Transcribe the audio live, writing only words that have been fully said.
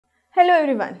Hello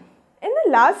everyone. In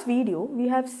the last video, we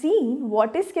have seen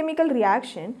what is chemical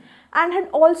reaction and had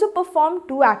also performed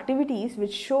two activities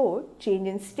which showed change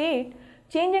in state,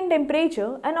 change in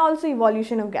temperature and also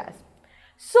evolution of gas.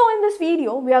 So in this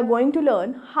video, we are going to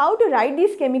learn how to write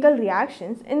these chemical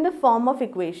reactions in the form of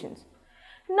equations.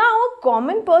 Now a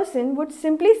common person would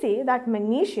simply say that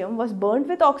magnesium was burnt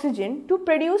with oxygen to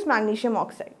produce magnesium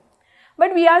oxide.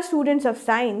 But we are students of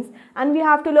science and we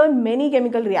have to learn many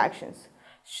chemical reactions.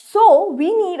 So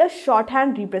we need a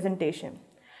shorthand representation.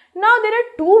 Now there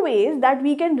are two ways that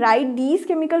we can write these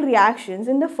chemical reactions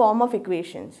in the form of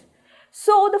equations.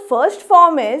 So the first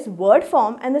form is word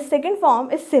form and the second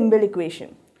form is symbol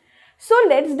equation. So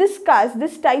let's discuss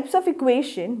these types of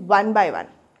equation one by one.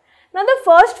 Now the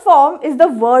first form is the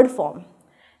word form.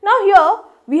 Now here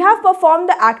we have performed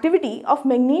the activity of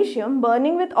magnesium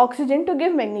burning with oxygen to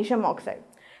give magnesium oxide.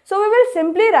 So we will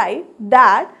simply write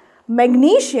that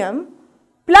magnesium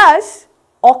plus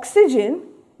oxygen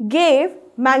gave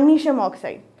magnesium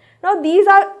oxide. Now these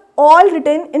are all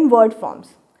written in word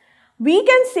forms. We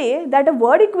can say that a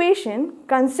word equation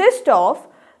consists of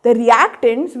the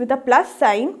reactants with a plus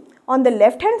sign on the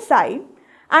left hand side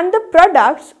and the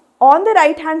products on the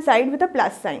right hand side with a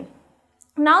plus sign.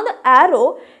 Now the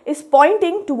arrow is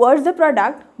pointing towards the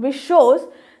product, which shows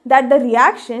that the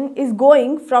reaction is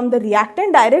going from the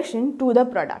reactant direction to the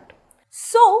product.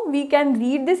 So we can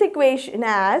read this equation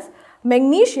as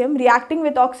magnesium reacting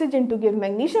with oxygen to give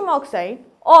magnesium oxide,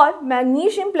 or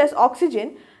magnesium plus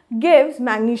oxygen gives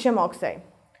magnesium oxide.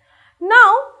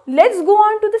 Now let's go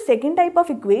on to the second type of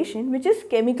equation, which is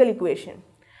chemical equation.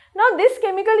 Now this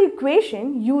chemical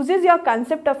equation uses your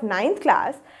concept of 9th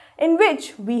class, in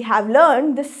which we have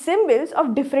learned the symbols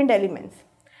of different elements.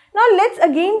 Now let's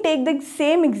again take the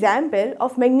same example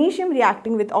of magnesium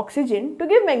reacting with oxygen to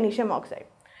give magnesium oxide.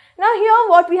 Now here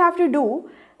what we have to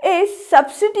do is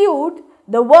substitute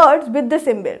the words with the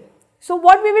symbol. So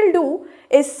what we will do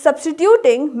is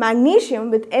substituting magnesium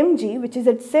with Mg, which is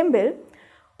its symbol,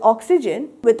 oxygen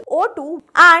with O2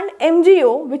 and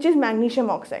MgO, which is magnesium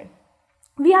oxide.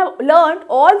 We have learned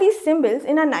all these symbols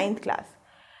in our 9th class.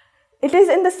 It is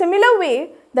in the similar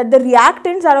way that the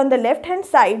reactants are on the left hand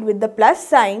side with the plus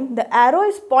sign, the arrow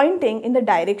is pointing in the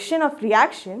direction of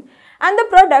reaction, and the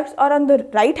products are on the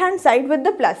right hand side with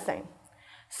the plus sign.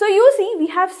 So you see, we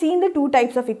have seen the two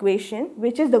types of equation,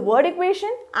 which is the word equation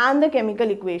and the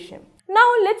chemical equation.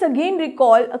 Now let's again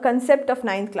recall a concept of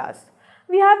 9th class.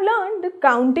 We have learned the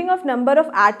counting of number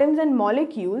of atoms and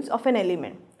molecules of an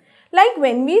element. Like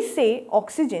when we say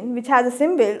oxygen, which has a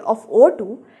symbol of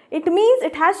O2, it means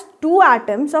it has 2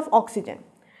 atoms of oxygen.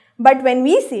 But when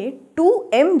we say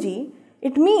 2Mg,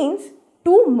 it means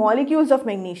 2 molecules of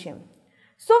magnesium.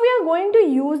 So we are going to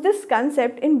use this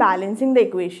concept in balancing the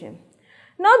equation.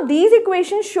 Now these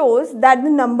equations shows that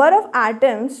the number of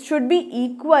atoms should be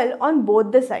equal on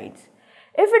both the sides.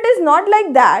 If it is not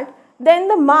like that, then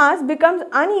the mass becomes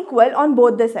unequal on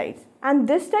both the sides. And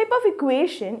this type of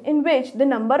equation in which the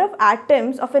number of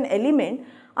atoms of an element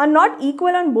are not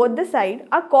equal on both the sides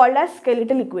are called as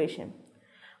skeletal equation.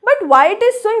 But why it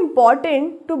is so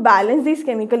important to balance these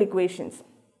chemical equations?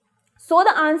 So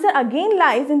the answer again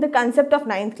lies in the concept of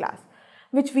 9th class,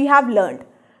 which we have learned.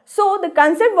 So the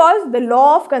concept was the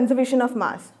law of conservation of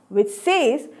mass, which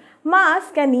says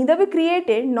mass can neither be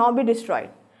created nor be destroyed,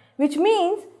 which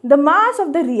means the mass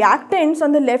of the reactants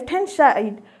on the left hand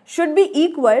side should be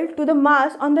equal to the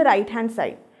mass on the right hand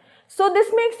side. So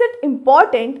this makes it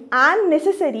important and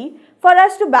necessary for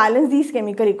us to balance these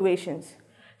chemical equations.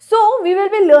 So we will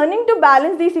be learning to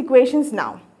balance these equations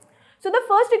now. So the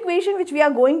first equation which we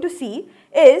are going to see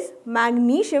is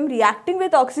magnesium reacting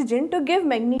with oxygen to give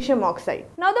magnesium oxide.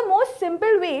 Now the most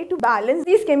simple way to balance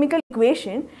these chemical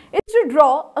equations is to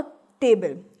draw a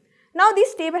table. Now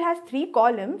this table has 3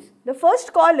 columns. The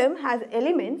first column has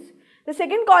elements, the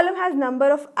second column has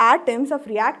number of atoms of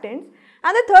reactants,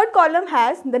 and the third column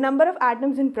has the number of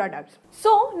atoms in products.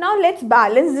 So now let's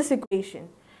balance this equation.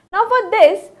 Now for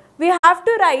this, we have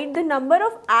to write the number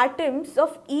of atoms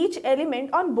of each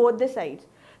element on both the sides.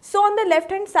 So on the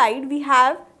left hand side, we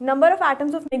have number of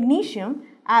atoms of magnesium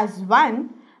as 1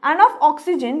 and of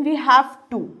oxygen we have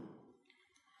 2.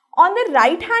 On the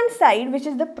right hand side, which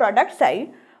is the product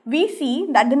side, we see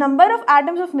that the number of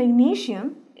atoms of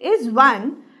magnesium is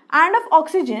 1 and of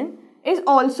oxygen is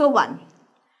also 1.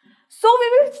 So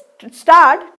we will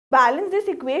start balance this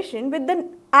equation with the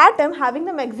atom having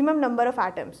the maximum number of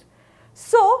atoms.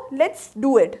 So let's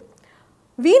do it.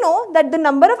 We know that the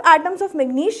number of atoms of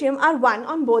magnesium are 1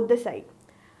 on both the sides.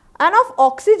 And of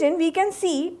oxygen, we can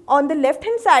see on the left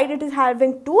hand side it is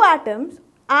having 2 atoms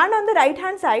and on the right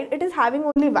hand side it is having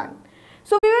only 1.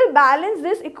 So we will balance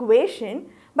this equation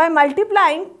by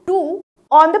multiplying 2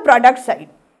 on the product side.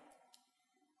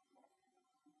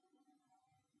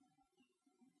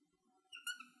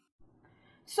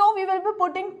 So we will be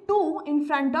putting 2 in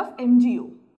front of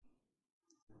MgO.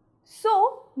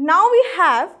 So now we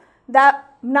have the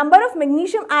number of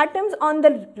magnesium atoms on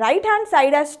the right hand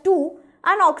side as 2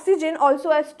 and oxygen also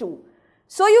as 2.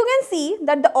 So you can see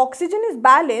that the oxygen is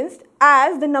balanced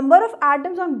as the number of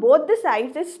atoms on both the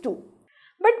sides is 2.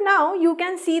 But now you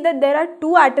can see that there are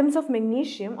 2 atoms of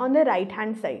magnesium on the right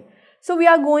hand side. So we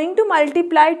are going to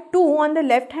multiply 2 on the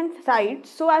left hand side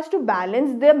so as to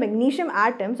balance the magnesium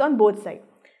atoms on both sides.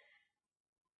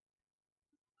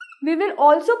 We will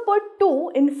also put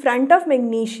 2 in front of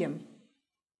magnesium.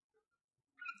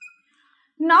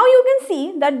 Now you can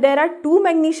see that there are 2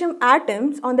 magnesium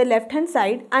atoms on the left hand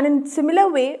side and in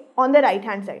similar way on the right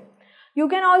hand side. You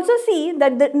can also see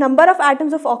that the number of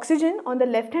atoms of oxygen on the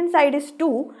left hand side is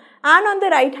 2 and on the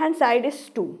right hand side is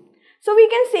 2. So we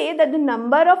can say that the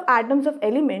number of atoms of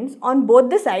elements on both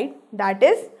the sides, that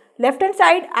is left hand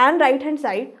side and right hand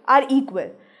side, are equal,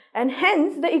 and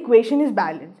hence the equation is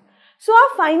balanced. So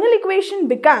our final equation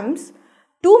becomes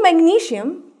 2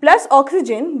 magnesium plus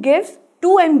oxygen gives 2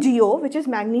 MgO, which is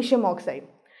magnesium oxide.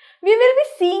 We will be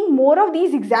seeing more of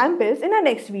these examples in our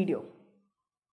next video.